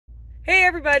Hey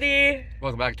everybody!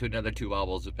 Welcome back to another Two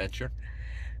Wobbles adventure.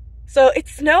 So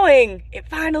it's snowing! It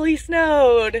finally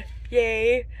snowed!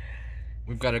 Yay!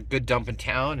 We've got a good dump in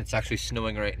town. It's actually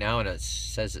snowing right now, and it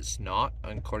says it's not,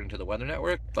 according to the Weather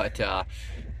Network. But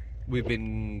we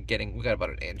got about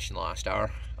an inch in the last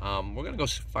hour. We're gonna go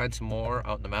find some more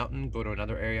out in the mountain. Go to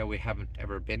another area we haven't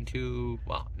ever been to.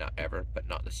 Well, not ever, but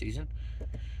not this season.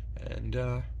 And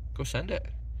go send it.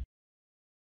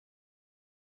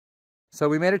 So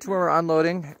we made it to where we're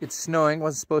unloading. It's snowing.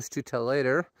 Wasn't supposed to till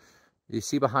later. You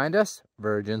see behind us?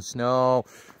 Virgin snow.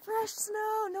 Fresh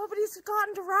snow! Nobody's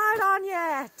gotten to ride on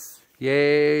yet!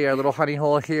 Yay! Our little honey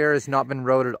hole here has not been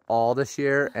rode at all this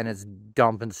year, and it's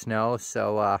dumping snow.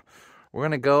 So we're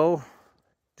gonna go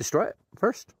destroy it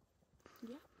first.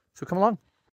 Yeah. So come along.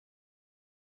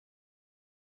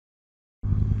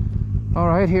 All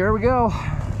right, here we go.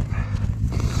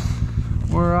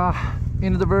 We're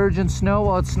into the virgin snow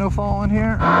while it's snowfalling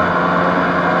here. So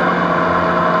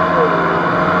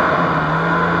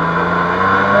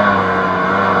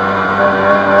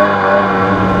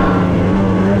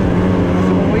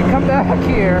when we come back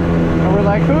here and we're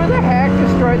like, who the heck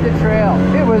destroyed the trail?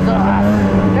 It was us.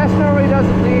 Jess normally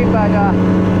doesn't lead, but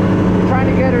we're trying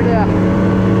to get her to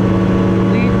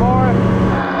lead more.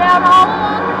 Down all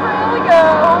along the trail we go!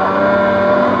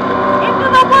 Into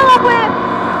the willow wisp!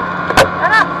 They're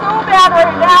not so bad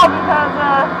right now because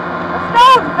the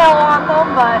stones fell on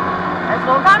them, but they're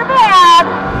still kind of bad.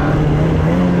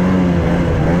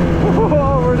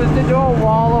 We're just into a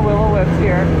wall of willow whips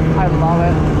here. I love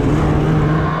it.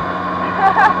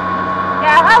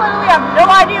 Yeah, I literally have no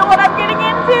idea what I'm getting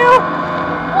into.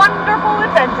 Wonderful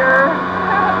adventure.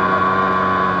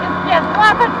 It's just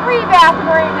lots of tree bathing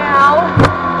right now.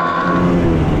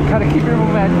 Gotta keep your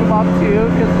momentum up too,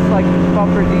 because it's like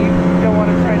bumper deep. You don't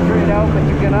want to try and straight out, but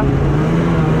you're gonna.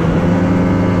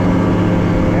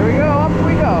 There we go, up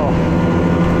we go.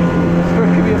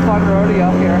 This could be a fun rodeo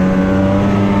out here.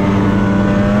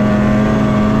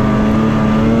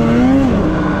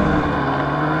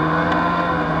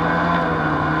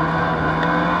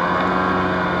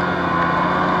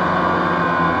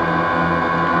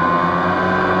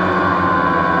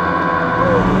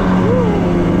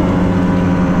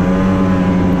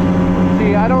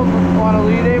 I don't want to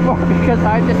lead anymore because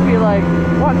I'd just be like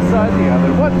one side the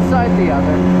other, one side the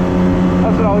other.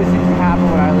 That's what always seems to happen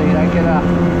when I lead. I get a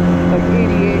like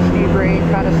ADHD brain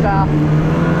kind of stuff.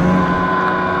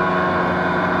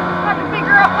 Had to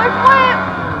figure out my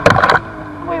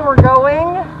plan. We were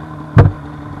going.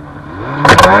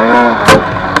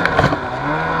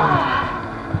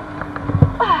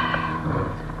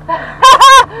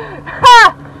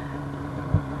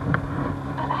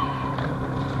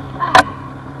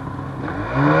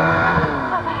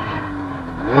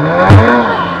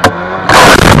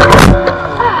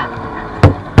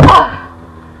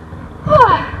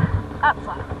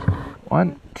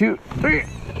 One, two, three.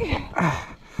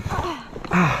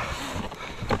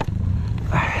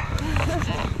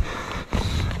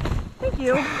 Thank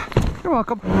you. You're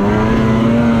welcome.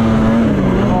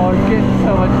 Oh, it's getting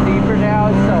so much deeper now.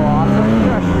 It's so awesome.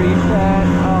 Just reset.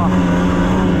 Oh,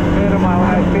 one of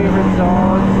my favorite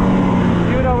zones.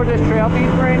 Even over this trail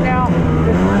beating right now,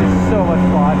 this is just so much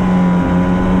fun.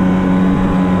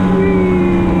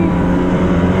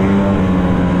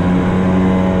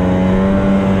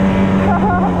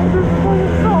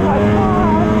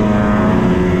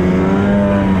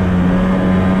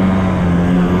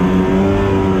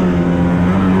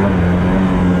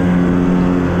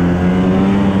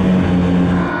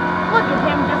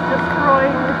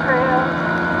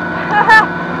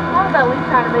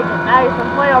 Trying to make it nice and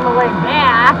play on the way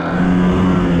back.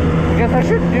 I guess I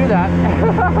shouldn't do that.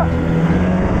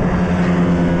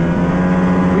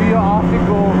 We often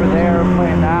go over there and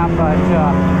play that, but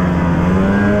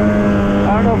I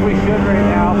don't know if we should right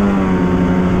now.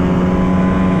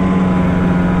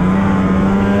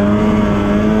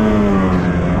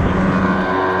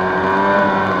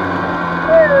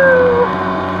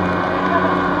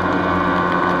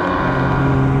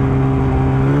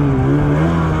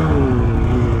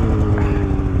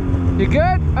 You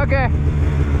good? Okay.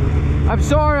 I'm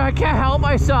sorry, I can't help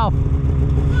myself.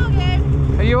 Okay.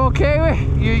 Are you okay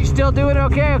with? You still doing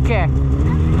okay? Okay.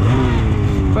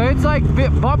 But it's like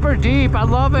bumper deep. I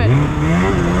love it.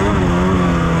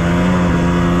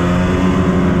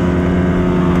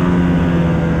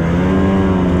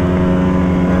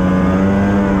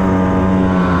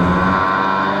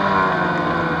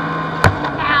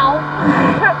 Ow.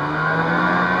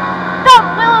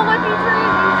 Don't willow whippy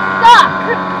trees, you suck.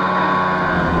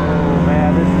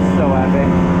 Man, this is so epic.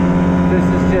 This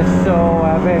is just so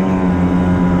epic.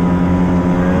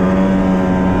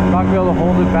 to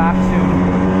hold it back soon.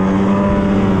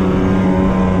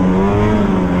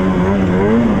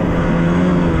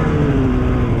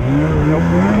 Nope,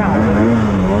 can't hold it.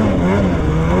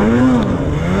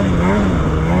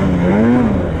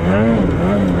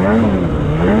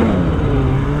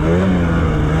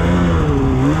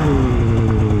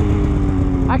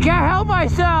 I can't help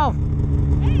myself!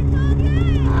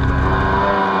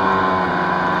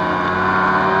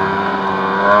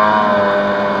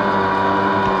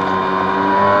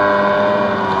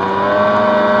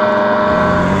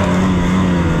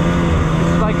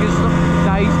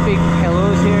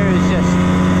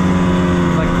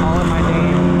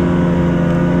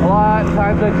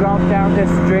 I drop down this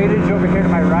drainage over here to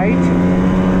my right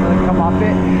and then come up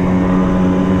it.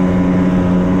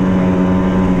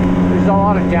 There's a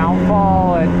lot of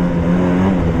downfall and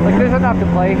like there's enough to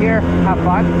play here, have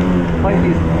fun, play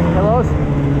these pillows.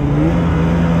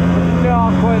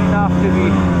 Not quite enough to be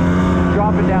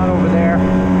dropping down over there.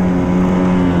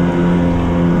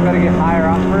 Gotta get higher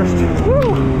up first.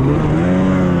 Woo!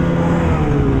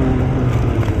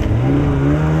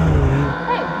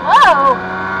 Hey, whoa!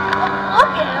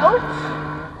 Look out!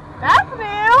 That's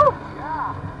new!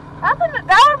 Yeah.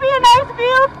 That would be a nice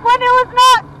view when it was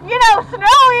not, you know,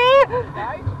 snowy!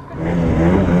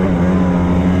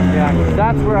 Yeah,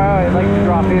 that's where I like to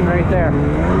drop in right there.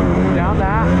 Down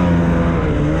that.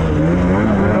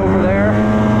 And over there.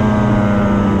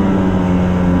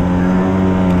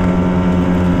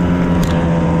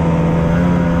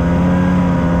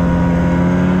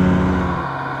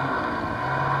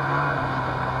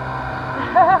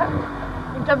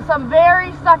 We've done some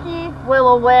very sucky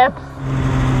willow whips.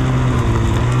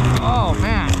 Oh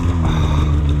man.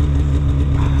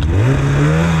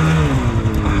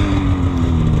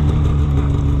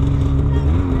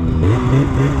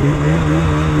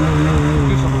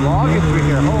 Do some logging through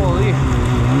here. Holy.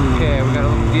 Okay, we got a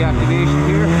little deactivation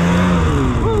here.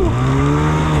 Woo.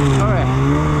 Alright.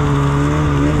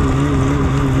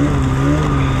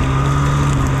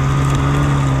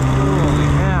 Holy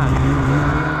man.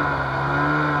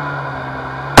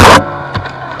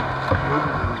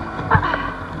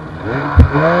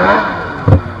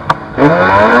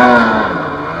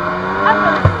 I'm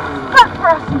gonna cut for a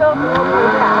stump real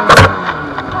quick.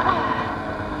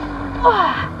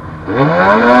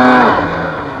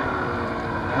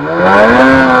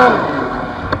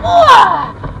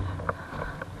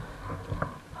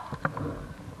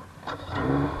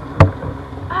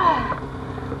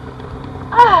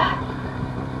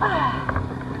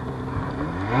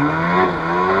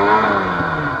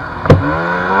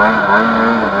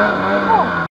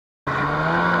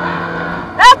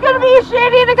 That's gonna be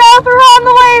shitty to go through on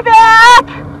the way back.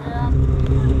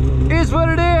 Is what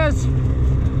it is.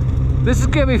 This is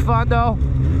gonna be fun though.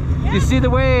 You see the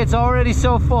way it's already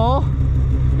so full? This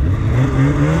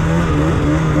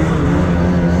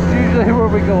is usually where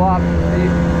we go up,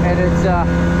 and it's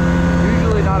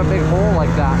usually not a big hole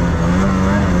like that.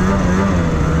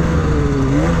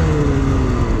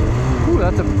 Ooh,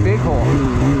 that's a big hole.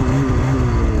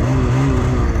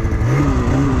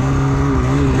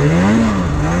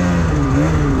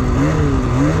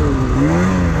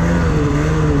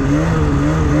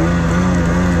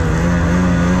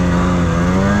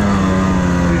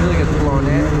 Usually gets blown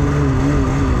in.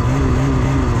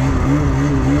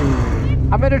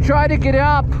 I'm gonna try to get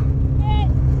up.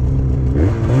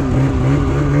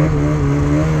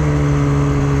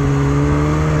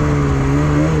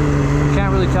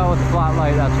 Can't really tell with the flat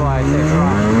light, that's why I say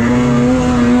try.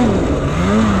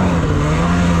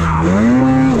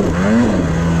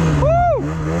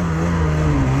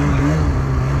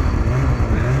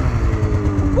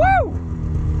 Woo!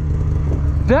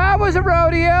 That was a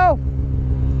rodeo!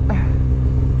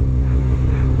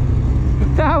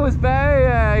 That was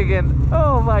banging!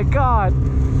 Oh my god!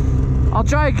 I'll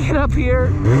try and get up here. I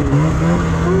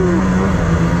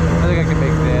think I can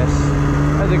make this.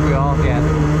 I think we all can.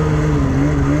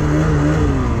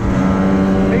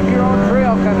 Make your own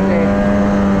trail kind of day.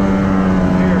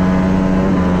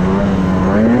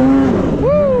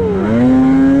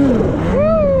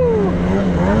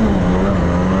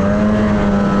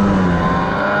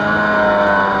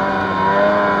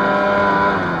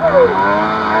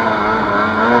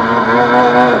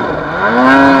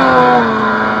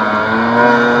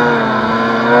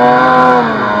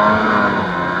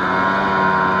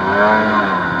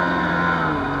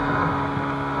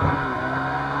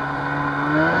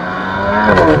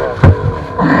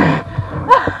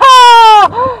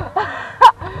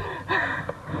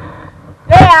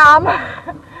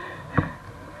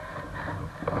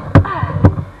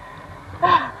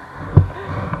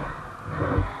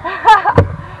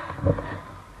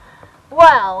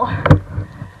 Well,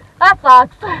 that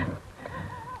sucks.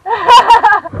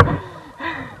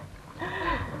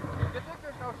 Good thing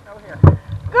there's no snow here.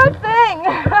 Good thing.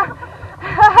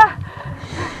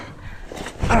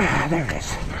 There it is.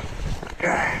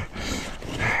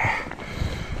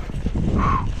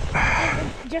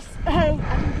 Just, I didn't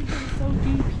think it was so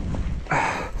deep.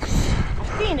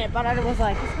 I've seen it, but I was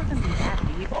like, it's not gonna be that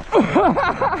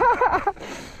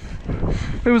deep.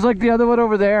 It was like the other one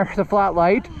over there, the flat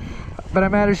light, but I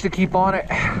managed to keep on it.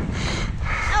 Oh,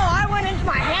 I went into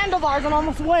my handlebars and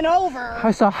almost went over.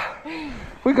 I saw.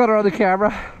 We got her on the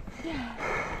camera.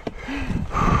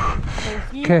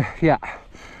 Okay, yeah.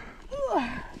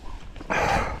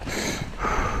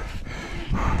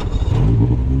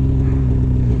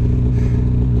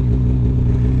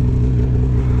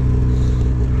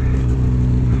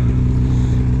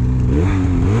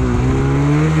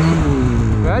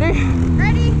 Ready?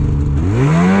 Ready?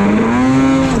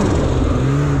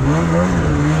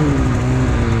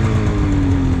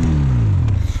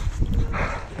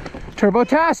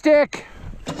 Turbotastic!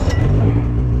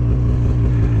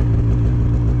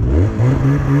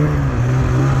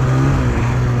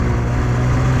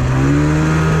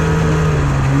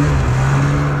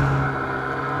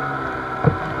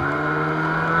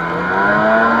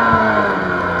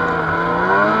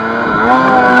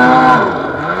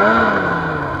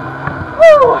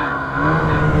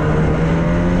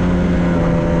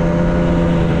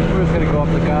 We're just gonna go up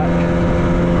the gut.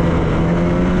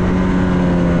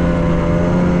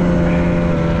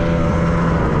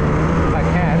 If I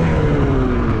can.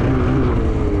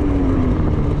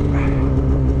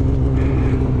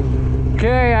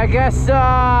 Okay, I guess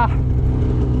I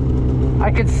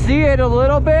can see it a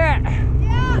little bit.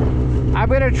 Yeah. I'm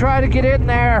gonna try to get in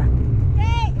there.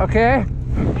 Okay. Okay?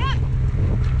 Yeah.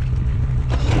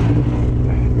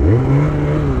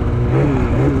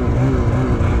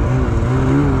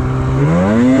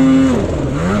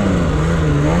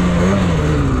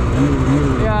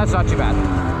 Yeah, that's not too bad.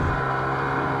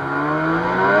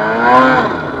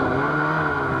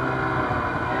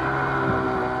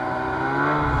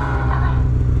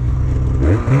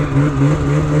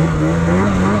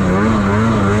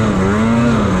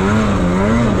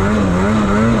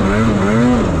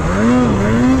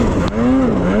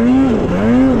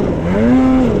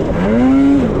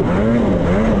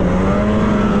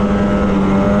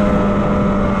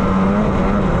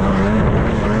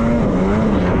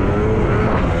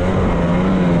 He's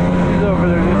over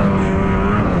there, dude.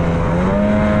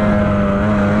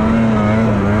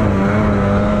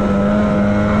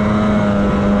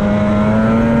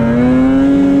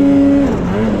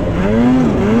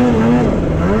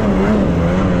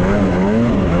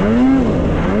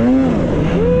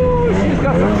 Ooh, she's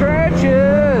got some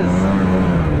trenches.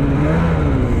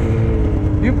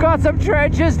 You've got some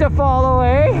trenches to follow,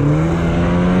 eh?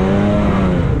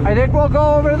 I think we'll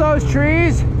go over those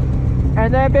trees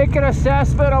and then make an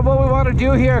assessment of what we want to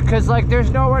do here, because like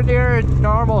there's nowhere near a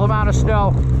normal amount of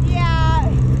snow. Yeah.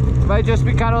 It might just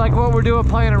be kind of like what we're doing,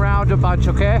 playing around a bunch,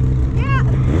 okay? Yeah.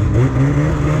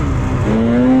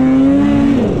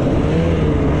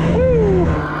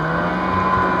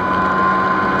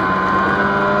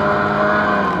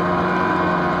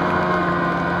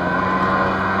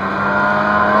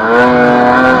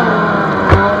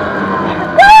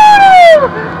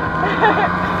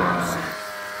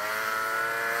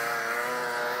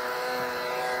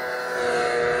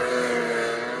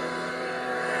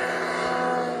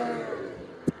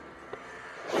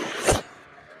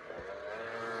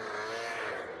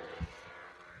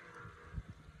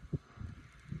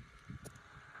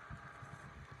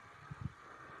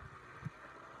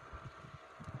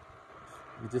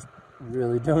 You just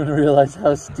really don't realize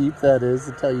how steep that is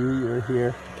until you're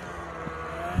here.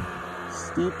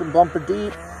 Steep and bumper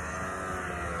deep.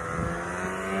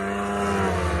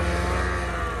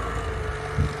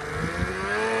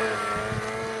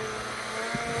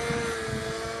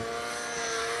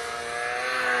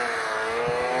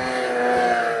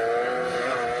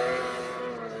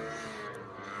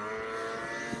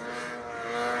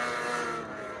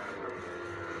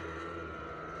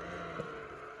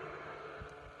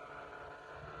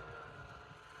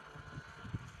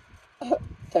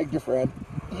 Tag your friend.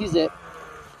 He's it.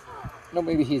 No,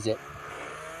 maybe he's it.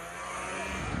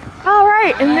 All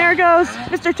right, and there goes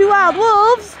Mr. Two Wild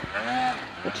Wolves,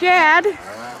 Chad.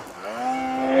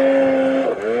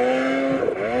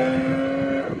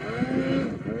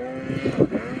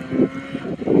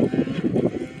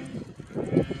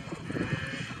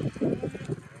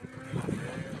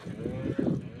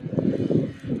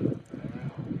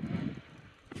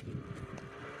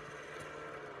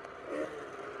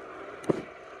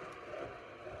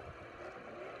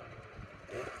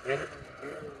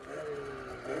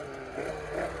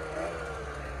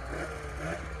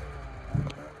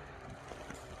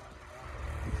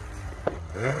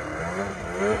 Go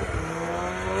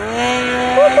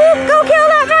kill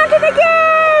that mountain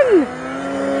again!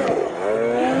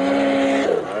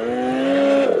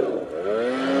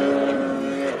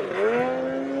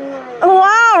 Oh,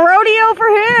 wow, rodeo for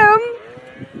him!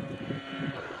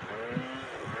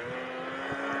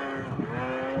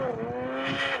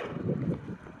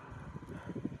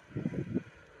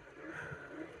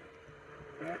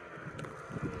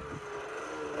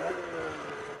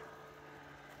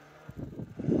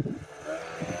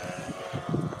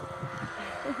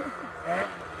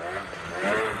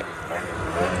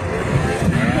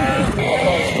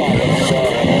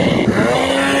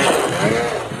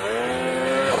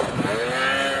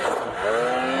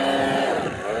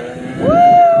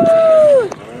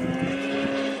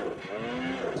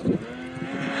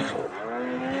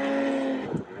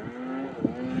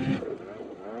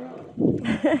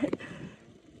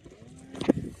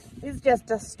 He's just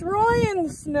destroying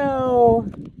snow.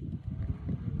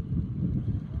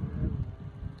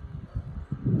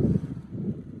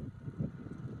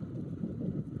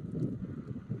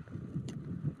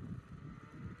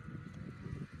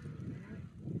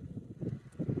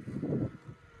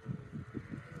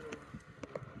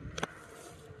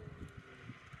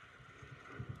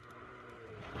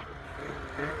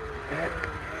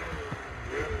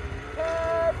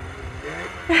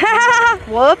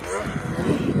 Whoops.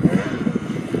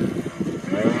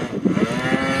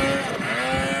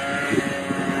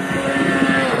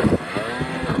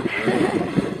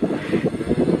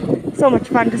 So much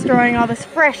fun destroying all this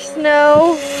fresh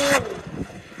snow.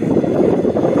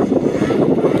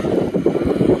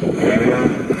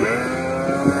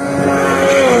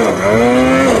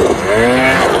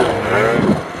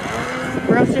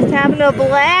 Bro's just having a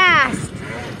blast.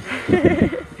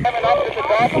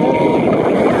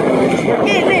 We're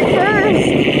getting it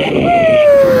first.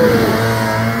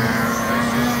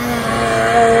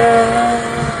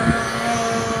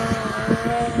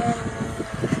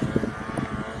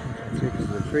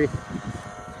 Tree.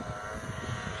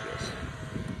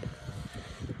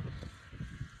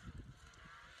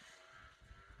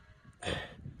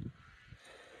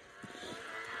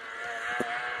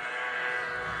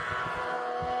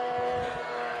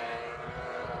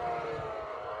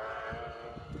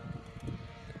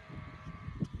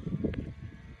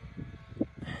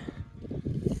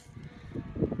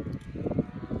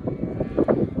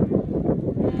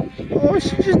 Oh,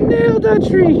 she just nailed that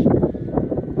tree.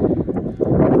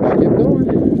 Keep going.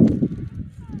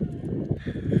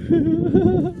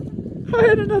 I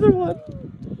had another one.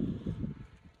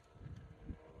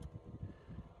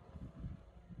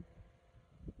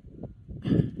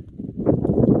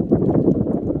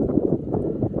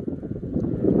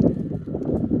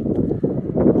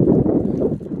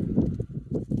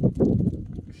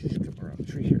 She's coming around the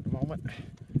tree here in a moment.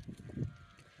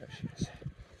 There she is.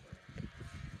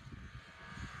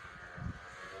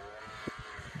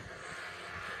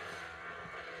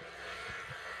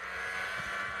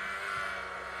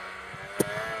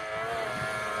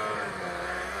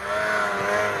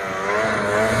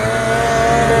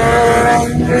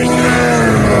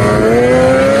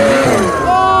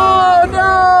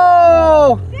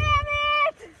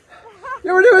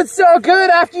 So good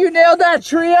after you nailed that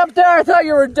tree up there. I thought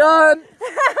you were done.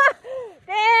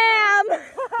 Damn!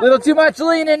 Little too much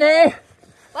leaning, eh?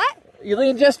 What? You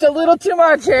lean just a little too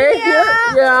much, eh?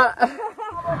 Yeah. Yeah.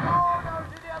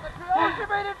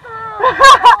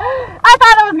 I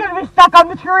thought I was going to be stuck on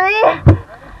the tree.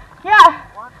 Yeah.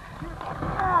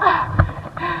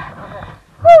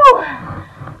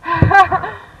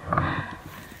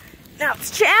 Now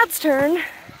it's Chad's turn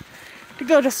to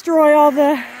go destroy all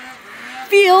the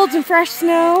fields and fresh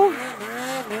snow.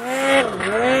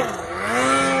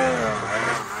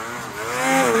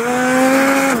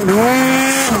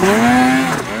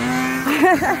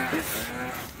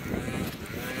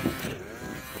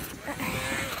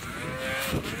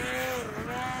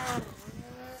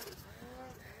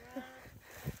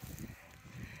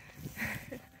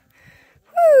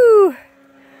 Woo!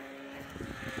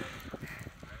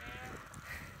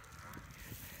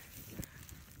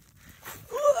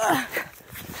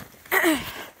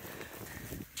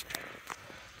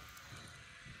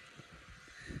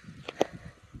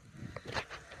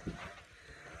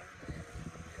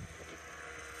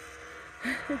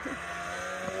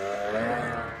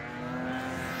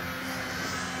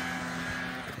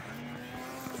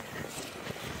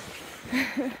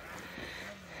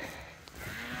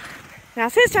 Now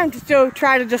it's his time to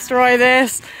try to destroy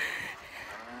this.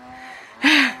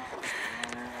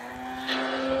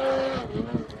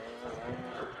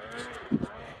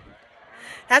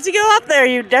 As you go up there,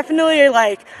 you definitely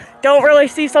like don't really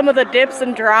see some of the dips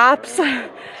and drops.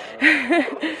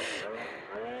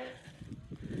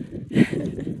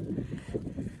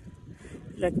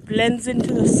 Like blends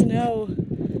into the snow.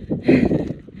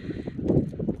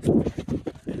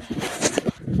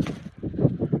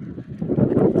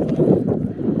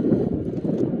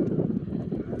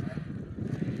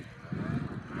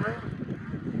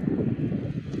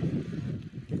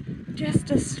 Just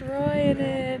destroying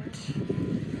it.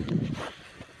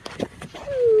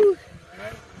 Woo.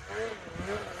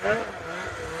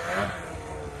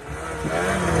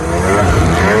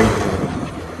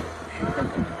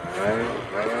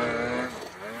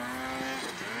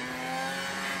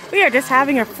 We are just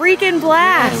having a freaking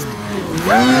blast.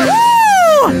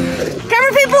 Woo!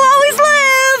 Camera people always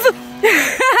live!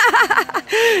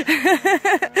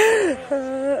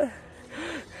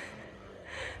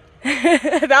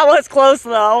 That was close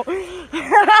though.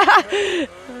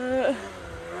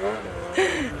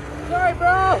 Sorry,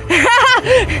 bro.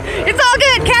 It's all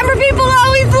good. Camera people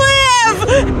always live.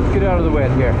 Let's get out of the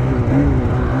wind here.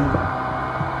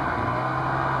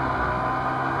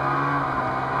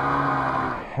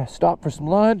 Stop for some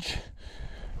lunch.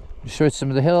 Showed some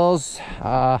of the hills.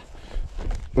 The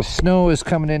snow is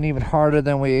coming in even harder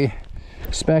than we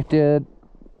expected.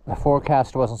 The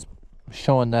forecast wasn't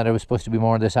showing that it was supposed to be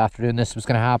more this afternoon. This was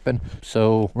going to happen,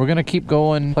 so we're going to keep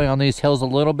going, play on these hills a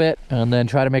little bit, and then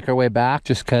try to make our way back,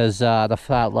 just because the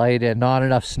flat light and not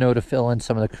enough snow to fill in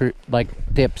some of the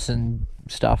like dips and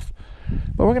stuff.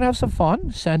 But we're gonna have some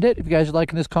fun. Send it if you guys are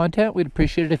liking this content. We'd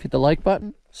appreciate it if you hit the like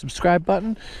button, subscribe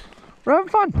button. We're having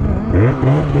fun.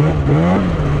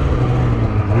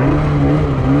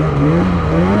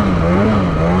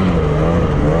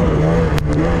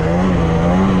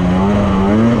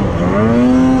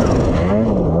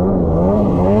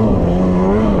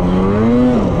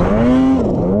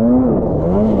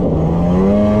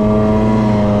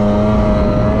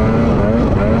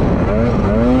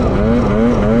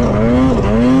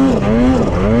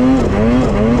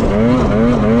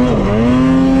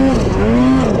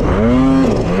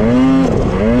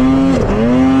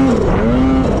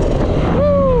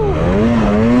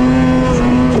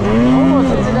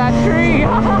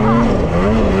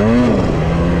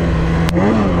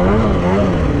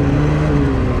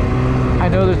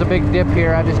 Big dip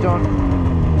here, I just don't.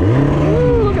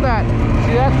 Ooh, look at that.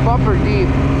 See, that's bumper deep.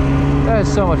 That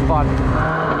is so much fun.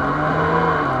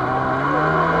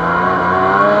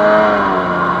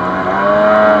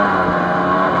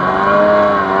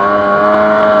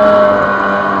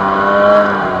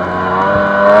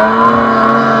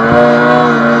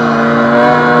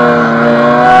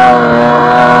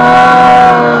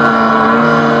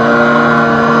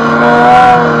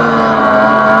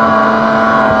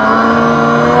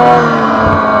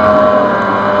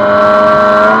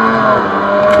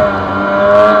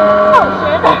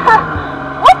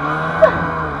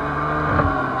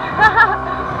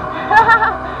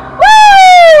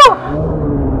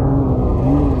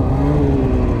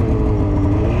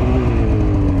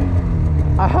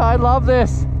 I love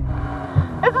this.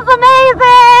 This is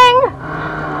amazing!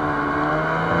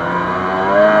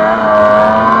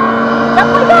 Up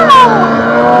we go!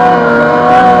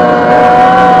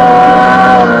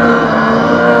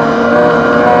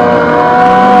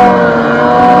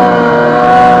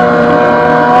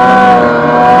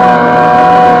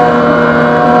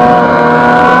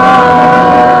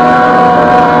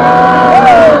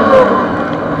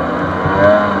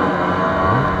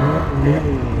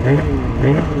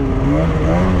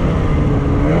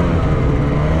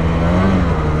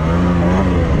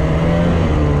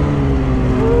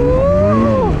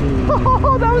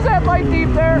 Oh, that was that light deep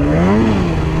there.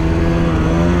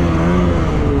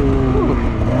 Ooh.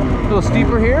 A little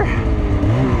steeper here.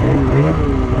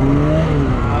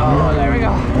 Oh, there we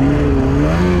go.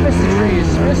 Missed the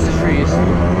trees, missed the trees.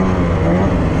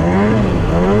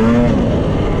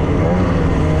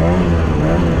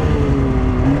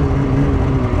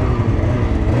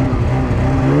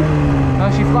 Oh,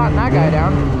 she flattened that guy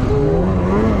down.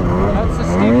 That's the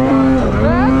steep one.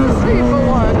 That's the steep one.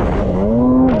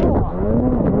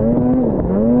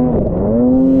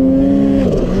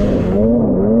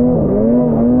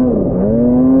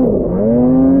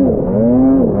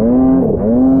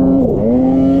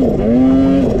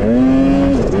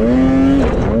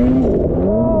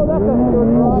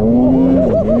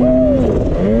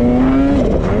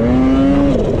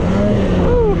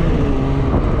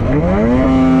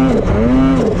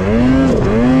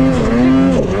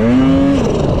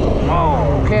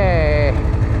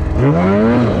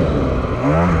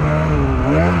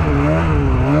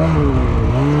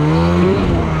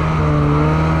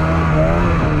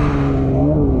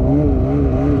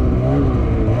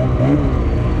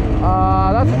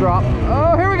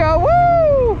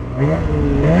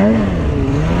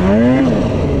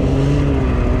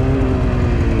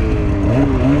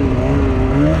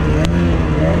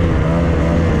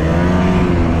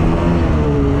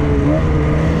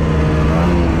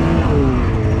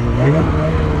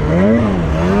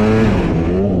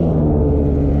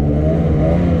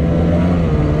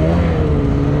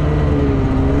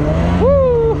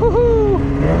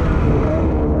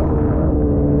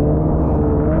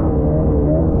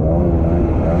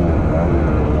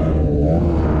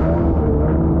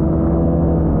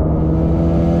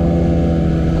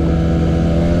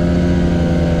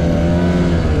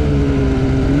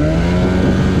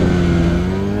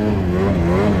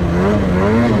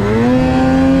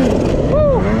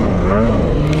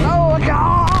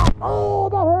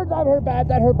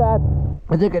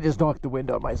 think I just knocked the wind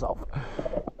out of myself.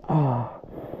 I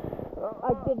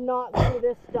did not see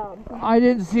this stump. I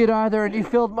didn't see it either, and you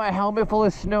filled my helmet full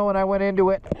of snow and I went into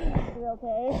it. You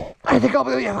okay? I think I'll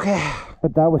be okay.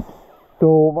 But that was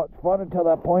so much fun until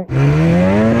that point.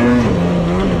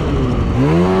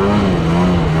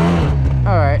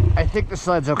 Alright, I think the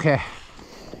sled's okay.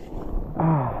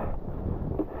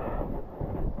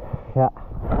 Yeah,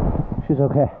 she's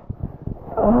okay.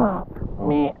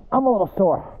 Me, I'm a little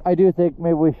sore. I do think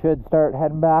maybe we should start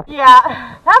heading back.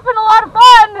 Yeah, that's been a lot of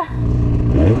fun.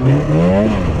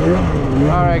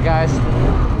 Alright guys,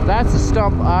 that's the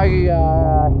stump I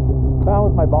found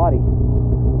with my body.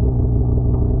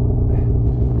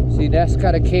 See, Ness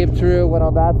kind of came through, went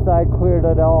on that side, cleared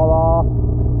it all off.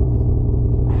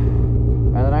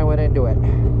 And then I went into it.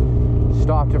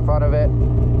 Stopped in front of it.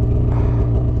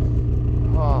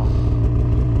 Oh.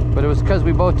 But it was because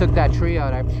we both took that tree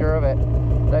out, I'm sure of it.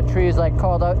 That tree is like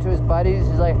called out to his buddies.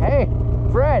 He's like, hey,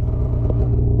 Fred,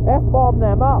 F-bomb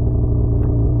them up.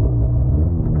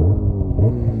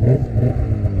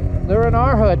 They're in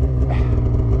our hood.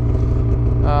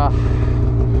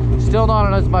 Still not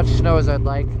on as much snow as I'd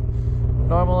like.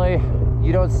 Normally,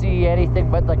 you don't see anything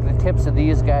but like the tips of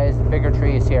these guys, bigger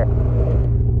trees here.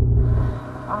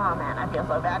 Oh man, I feel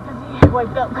so bad because he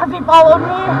wiped up because he followed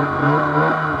me.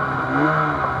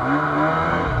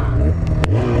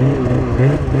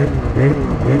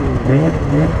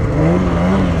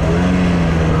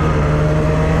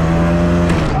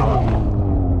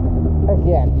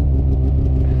 Again.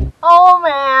 Oh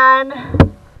man.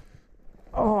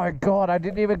 Oh my god, I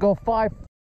didn't even go 5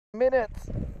 minutes.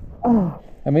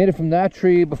 I made it from that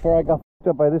tree before I got f***ed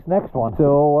up by this next one.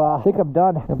 So I think I'm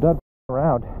done. I'm done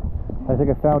around. I think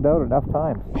I found out enough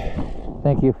times.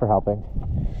 Thank you for helping.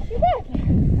 You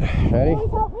did. Ready?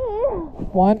 Please help me.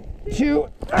 1, 2,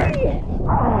 3.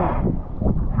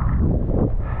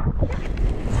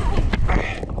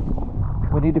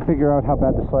 We need to figure out how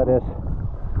bad the sled is.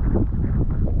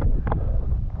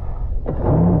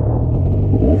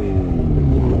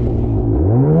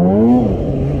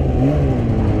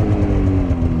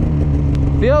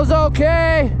 Feels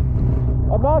okay.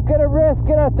 I'm not gonna risk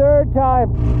it a third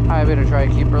time. I'm gonna try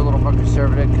to keep her a little more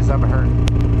conservative because I'm hurt.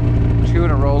 2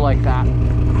 in a row like that.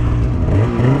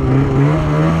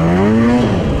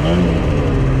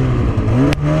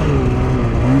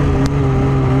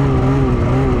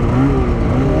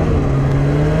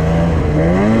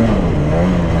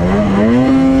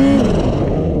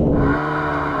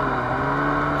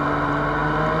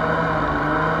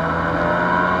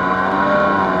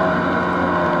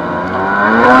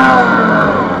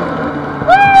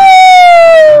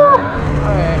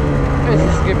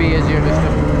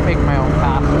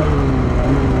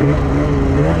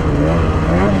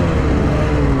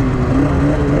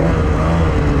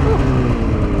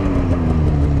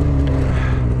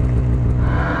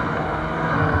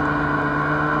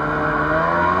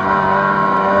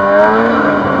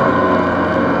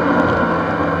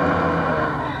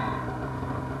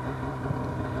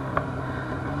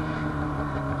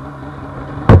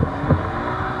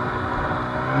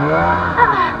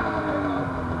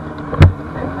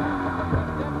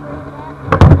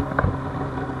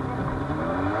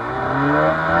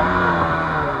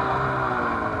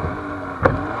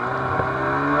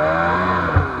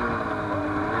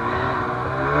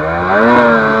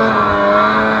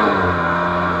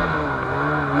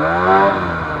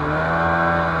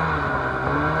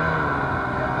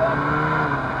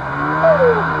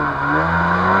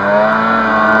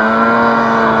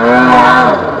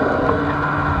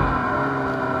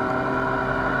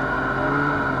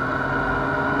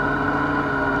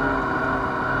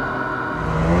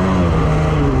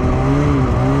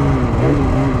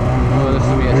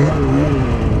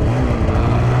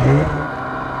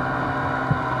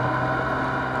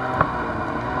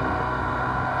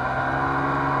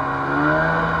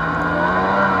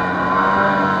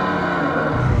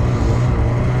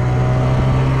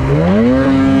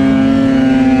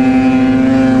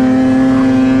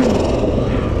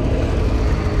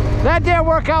 That didn't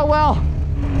work out well.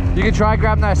 You can try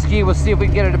grabbing that ski. We'll see if we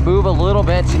can get it to move a little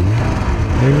bit.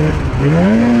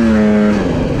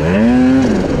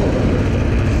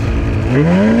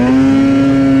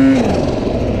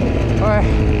 Alright,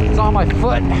 it's on my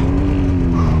foot.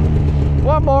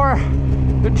 One more.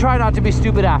 But try not to be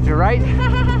stupid after, right?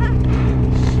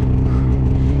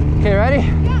 Okay, ready?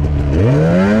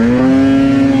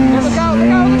 Yeah, look out,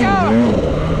 look out, look out!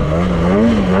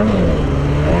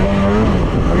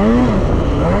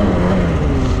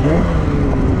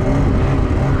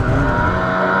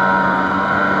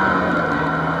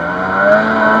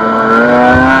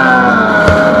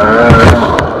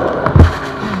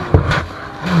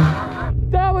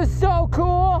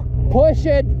 Push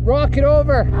it, rock it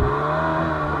over.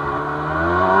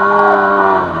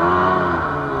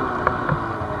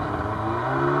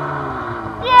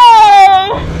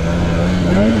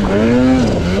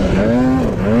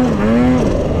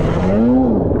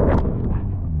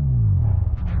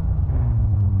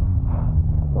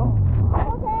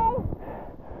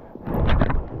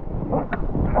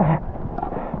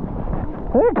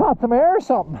 I think I caught some air or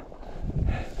something.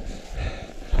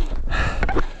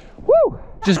 Woo!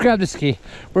 Just grab the ski.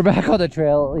 We're back on the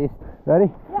trail at least.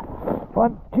 Ready? Yep.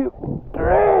 1, 2, 3.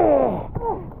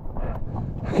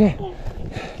 Okay.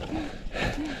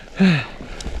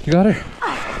 You got her?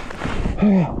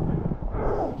 Okay.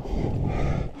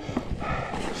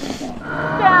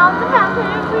 Down the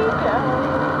mountain we go.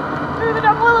 Through the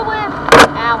double whip.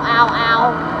 Ow, ow, ow.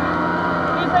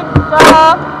 He's like,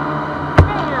 stop.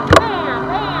 Bam, bam,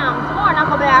 bam. Some more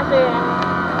knuckle bashing.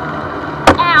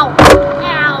 Ow,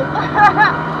 ow.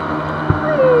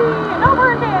 Whee, and over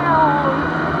and down.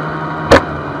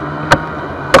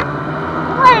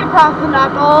 Right across the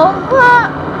knuckles.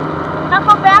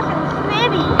 Knuckle bashing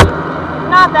city.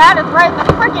 Not that, it's right in the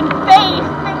freaking face.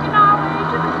 Making our way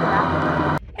to the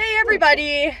track. Hey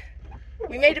everybody.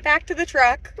 We made it back to the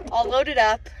truck, all loaded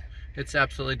up. It's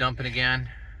absolutely dumping again.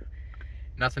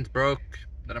 Nothing's broke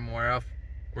that I'm aware of.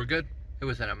 We're good. It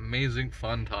was an amazing,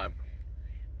 fun time.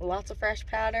 Lots of fresh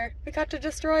powder. We got to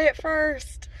destroy it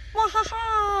first.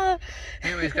 Wahaha!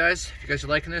 Anyways, guys, if you guys are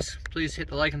liking this, please hit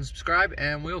the like and subscribe,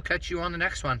 and we'll catch you on the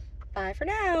next one. Bye for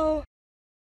now.